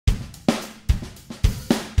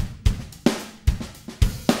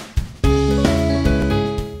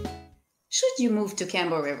you move to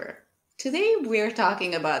Campbell River? Today we're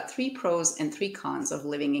talking about 3 pros and 3 cons of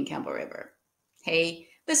living in Campbell River. Hey,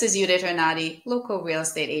 this is Judit.hernadi, local real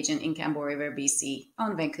estate agent in Campbell River, BC,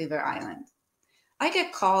 on Vancouver Island. I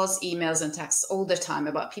get calls, emails, and texts all the time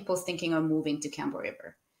about people thinking of moving to Campbell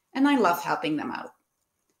River, and I love helping them out.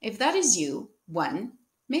 If that is you, 1,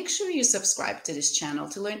 make sure you subscribe to this channel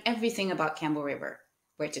to learn everything about Campbell River,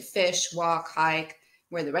 where to fish, walk, hike,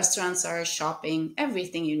 where the restaurants are, shopping,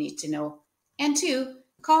 everything you need to know. And 2,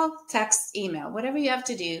 call, text, email, whatever you have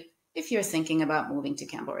to do if you're thinking about moving to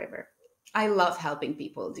Campbell River. I love helping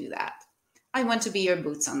people do that. I want to be your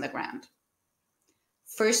boots on the ground.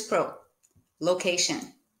 First pro,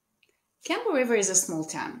 location. Campbell River is a small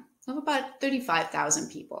town of about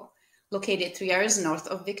 35,000 people, located 3 hours north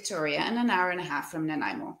of Victoria and an hour and a half from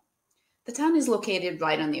Nanaimo. The town is located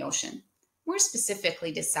right on the ocean, more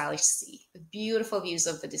specifically the Salish Sea, with beautiful views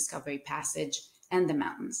of the Discovery Passage and the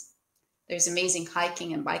mountains. There's amazing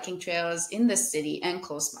hiking and biking trails in the city and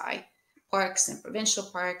close by, parks and provincial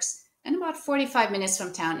parks, and about 45 minutes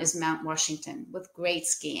from town is Mount Washington with great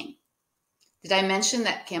skiing. Did I mention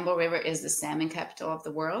that Campbell River is the salmon capital of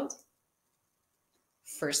the world?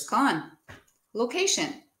 First con,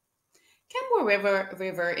 location. Campbell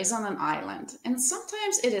River is on an island, and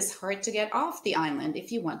sometimes it is hard to get off the island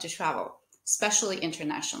if you want to travel, especially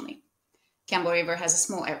internationally. Campbell River has a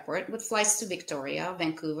small airport with flights to Victoria,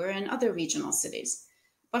 Vancouver, and other regional cities.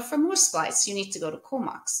 But for most flights, you need to go to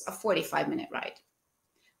Comox, a 45-minute ride.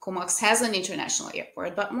 Comox has an international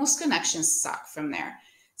airport, but most connections suck from there.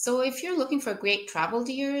 So if you're looking for great travel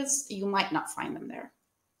deals, you might not find them there.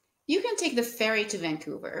 You can take the ferry to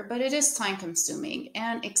Vancouver, but it is time-consuming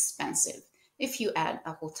and expensive if you add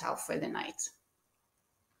a hotel for the night.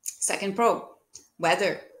 Second pro,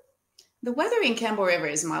 weather. The weather in Campbell River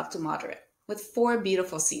is mild to moderate, with 4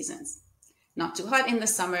 beautiful seasons. Not too hot in the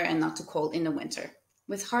summer and not too cold in the winter,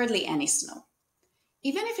 with hardly any snow.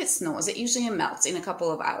 Even if it snows, it usually melts in a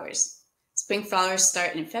couple of hours. Spring flowers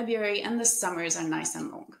start in February and the summers are nice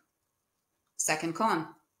and long. Second con,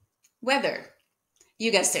 weather.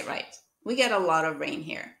 You guessed it right. We get a lot of rain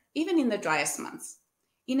here, even in the driest months.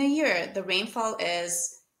 In a year, the rainfall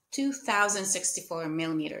is 2,064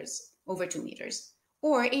 millimeters, over 2 meters,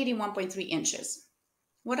 or 81.3 inches.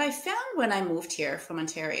 What I found when I moved here from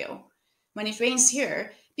Ontario, when it rains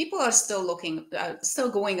here, people are still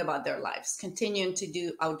going about their lives, continuing to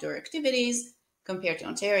do outdoor activities compared to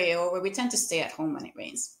Ontario, where we tend to stay at home when it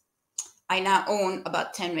rains. I now own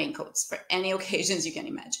about 10 raincoats for any occasions you can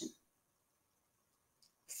imagine.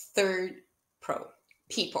 Third pro,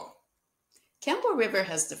 people. Campbell River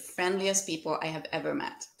has the friendliest people I have ever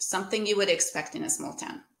met, something you would expect in a small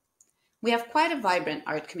town. We have quite a vibrant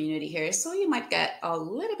art community here, so you might get a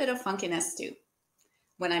little bit of funkiness too.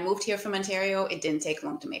 When I moved here from Ontario, it didn't take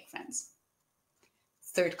long to make friends.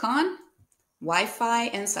 Third con, Wi-Fi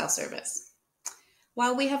and cell service.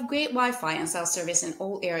 While we have great Wi-Fi and cell service in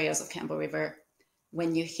all areas of Campbell River,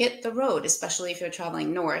 when you hit the road, especially if you're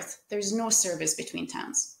traveling north, there's no service between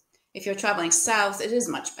towns. If you're traveling south, it is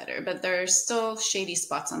much better, but there are still shady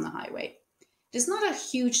spots on the highway. It is not a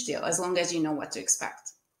huge deal as long as you know what to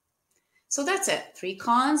expect. So that's it, 3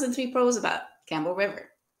 cons and 3 pros about Campbell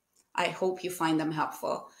River. I hope you find them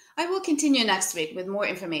helpful. I will continue next week with more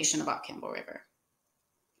information about Campbell River.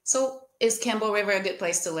 So, is Campbell River a good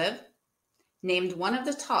place to live? Named one of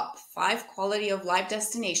the top 5 quality of life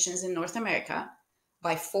destinations in North America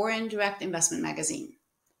by Foreign Direct Investment Magazine.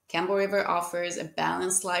 Campbell River offers a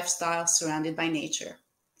balanced lifestyle surrounded by nature.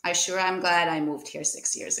 I'm glad I moved here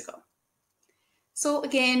 6 years ago. So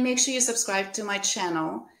again, make sure you subscribe to my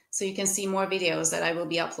channel so you can see more videos that I will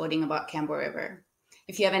be uploading about Campbell River.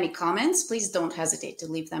 If you have any comments, please don't hesitate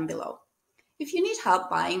to leave them below. If you need help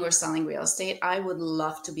buying or selling real estate, I would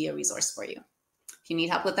love to be a resource for you. If you need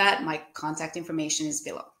help with that, my contact information is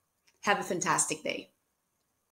below. Have a fantastic day.